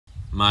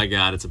My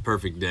God, it's a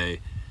perfect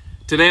day.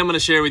 Today I'm going to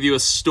share with you a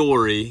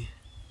story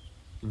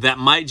that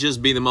might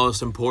just be the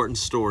most important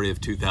story of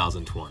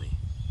 2020.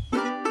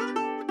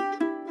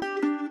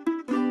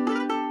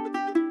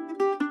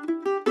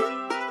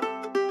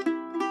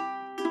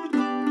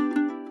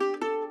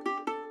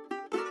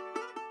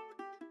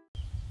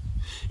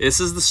 This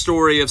is the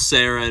story of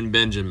Sarah and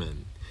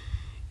Benjamin.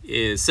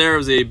 Sarah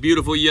was a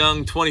beautiful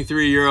young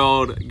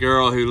 23-year-old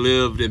girl who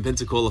lived in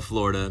Pensacola,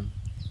 Florida.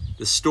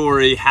 The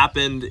story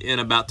happened in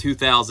about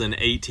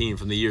 2018,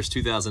 from the years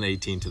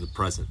 2018 to the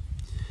present.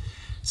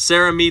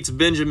 Sarah meets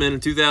Benjamin in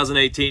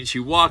 2018. She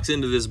walks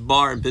into this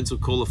bar in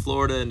Pensacola,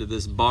 Florida, into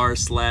this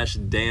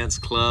bar/dance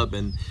club,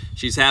 and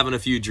she's having a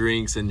few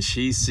drinks, and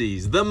she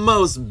sees the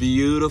most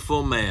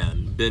beautiful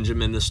man,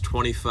 Benjamin, this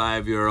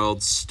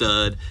 25-year-old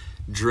stud,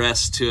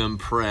 dressed to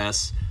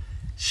impress.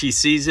 She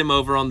sees him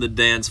over on the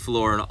dance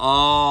floor, and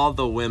all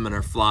the women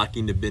are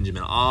flocking to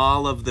Benjamin.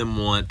 All of them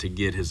want to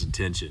get his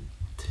attention.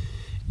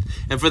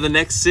 And for the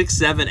next 6,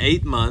 7,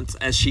 8 months,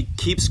 as she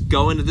keeps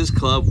going to this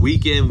club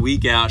week in,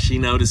 week out, she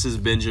notices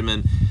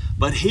Benjamin,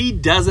 but he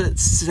doesn't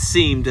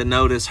seem to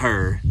notice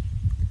her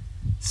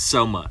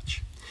so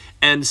much.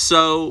 And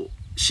so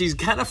she's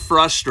kind of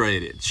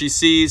frustrated. She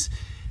sees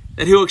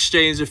that he'll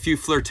exchange a few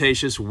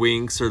flirtatious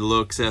winks or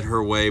looks at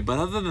her way, but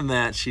other than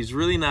that, she's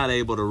really not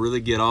able to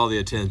really get all the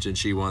attention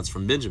she wants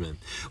from Benjamin.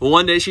 Well,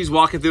 one day she's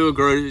walking through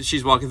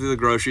the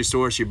grocery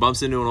store. She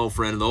bumps into an old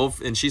friend,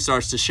 and she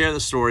starts to share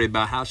the story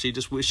about how she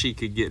just wished she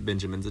could get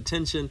Benjamin's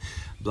attention,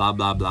 blah,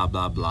 blah, blah,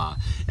 blah, blah.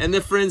 And the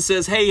friend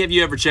says, "Hey, have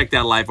you ever checked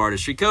out Life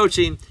Artistry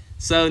Coaching?"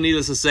 So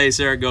needless to say,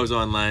 Sarah goes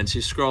online.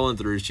 She's scrolling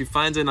through. She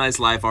finds a nice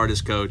life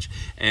artist coach,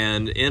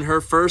 and in her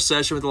first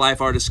session with the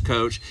life artist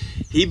coach,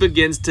 he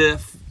begins to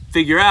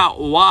figure out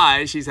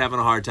why she's having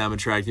a hard time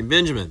attracting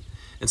Benjamin.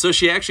 And so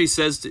she actually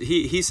says,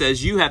 he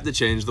says, "You have to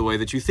change the way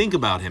that you think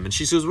about him." And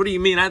she says, "What do you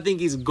mean? I think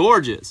he's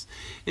gorgeous."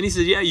 And he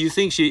says, "Yeah, you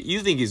think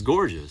he's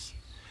gorgeous,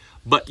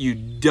 but you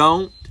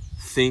don't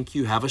think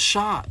you have a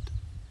shot."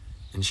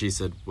 And she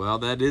said, "Well,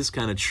 that is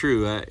kind of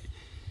true.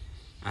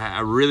 I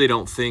really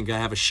don't think I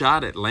have a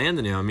shot at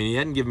landing him. I mean, he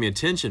hadn't given me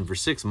attention for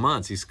 6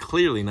 months. He's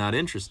clearly not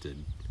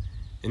interested."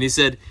 And he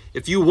said,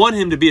 "If you want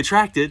him to be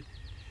attracted,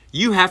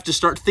 you have to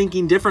start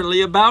thinking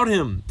differently about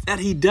him, that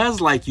he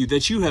does like you,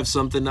 that you have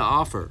something to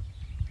offer,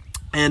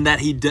 and that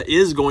he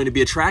is going to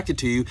be attracted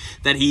to you,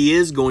 that he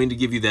is going to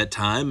give you that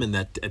time and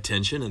that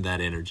attention and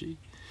that energy."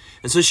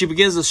 And so she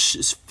begins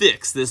to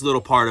fix this little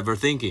part of her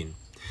thinking.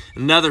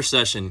 Another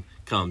session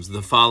comes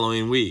the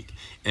following week,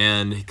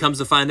 and comes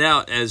to find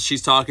out, as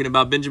she's talking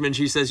about Benjamin,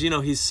 she says, "You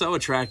know, he's so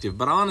attractive,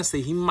 but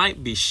honestly, he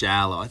might be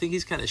shallow. I think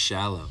he's kind of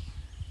shallow."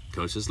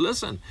 Coach says,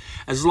 "Listen,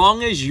 as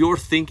long as you're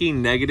thinking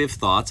negative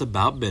thoughts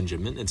about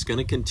Benjamin, it's going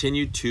to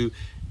continue to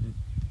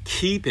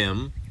keep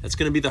him. That's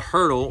going to be the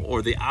hurdle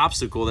or the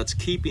obstacle that's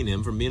keeping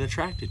him from being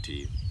attracted to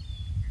you."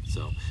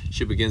 So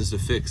she begins to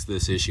fix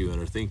this issue in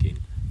her thinking.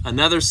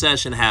 Another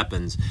session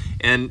happens,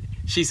 and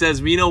she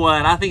says, "You know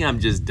what? I think I'm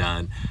just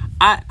done.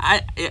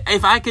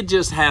 If I could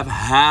just have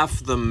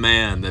half the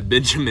man that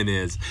Benjamin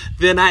is,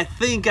 then I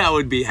think I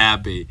would be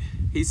happy."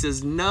 He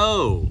says,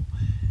 "No."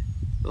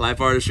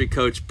 Life artistry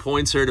coach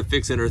points her to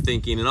fixing her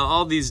thinking in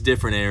all these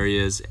different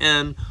areas.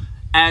 And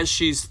as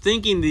she's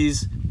thinking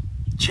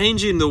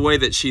changing the way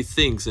that she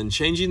thinks and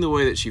changing the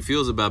way that she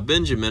feels about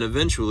Benjamin,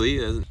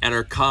 eventually, and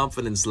her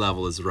confidence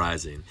level is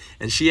rising.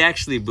 And she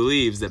actually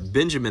believes that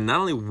Benjamin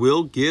not only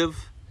will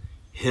give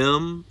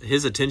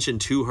his attention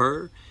to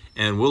her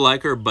and will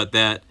like her, but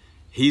that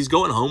he's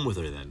going home with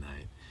her that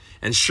night.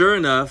 And sure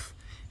enough,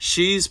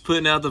 she's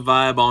putting out the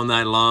vibe all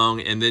night long,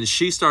 and then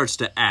she starts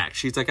to act.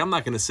 She's like, "I'm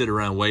not going to sit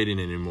around waiting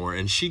anymore."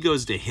 And she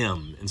goes to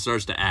him and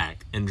starts to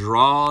act and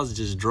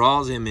just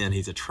draws him in.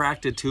 He's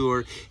attracted to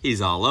her.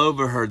 He's all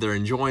over her. They're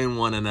enjoying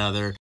one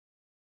another.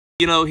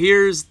 You know,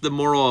 here's the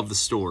moral of the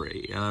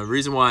story. The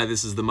reason why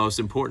this is the most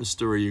important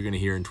story you're going to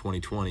hear in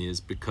 2020 is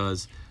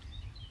because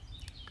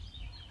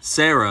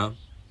Sarah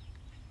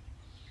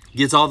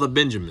gets all the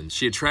Benjamins.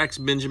 She attracts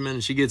Benjamin,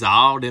 and she gets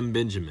all them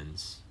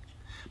Benjamins.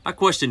 My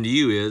question to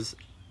you is,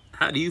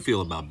 how do you feel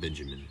about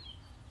Benjamin?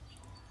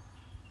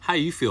 How do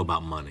you feel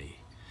about money?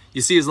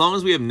 You see, as long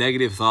as we have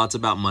negative thoughts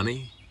about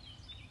money,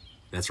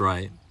 that's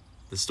right.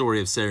 The story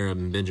of Sarah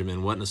and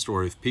Benjamin wasn't a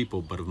story of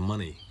people, but of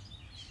money.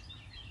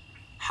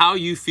 How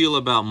you feel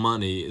about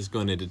money is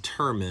going to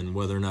determine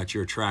whether or not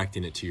you're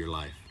attracting it to your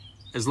life.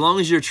 As long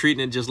as you're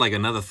treating it just like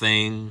another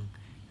thing,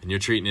 and you're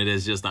treating it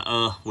as just,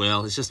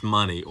 well, it's just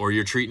money. Or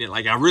you're treating it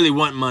like, I really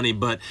want money,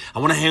 but I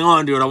want to hang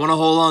on to it. I want to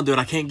hold on to it.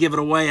 I can't give it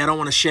away. I don't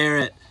want to share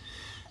it.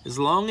 As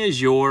long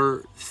as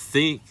your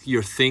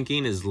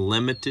thinking is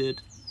limited,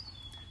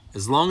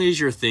 as long as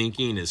your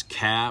thinking is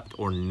capped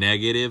or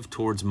negative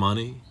towards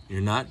money,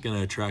 you're not going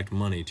to attract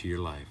money to your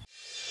life.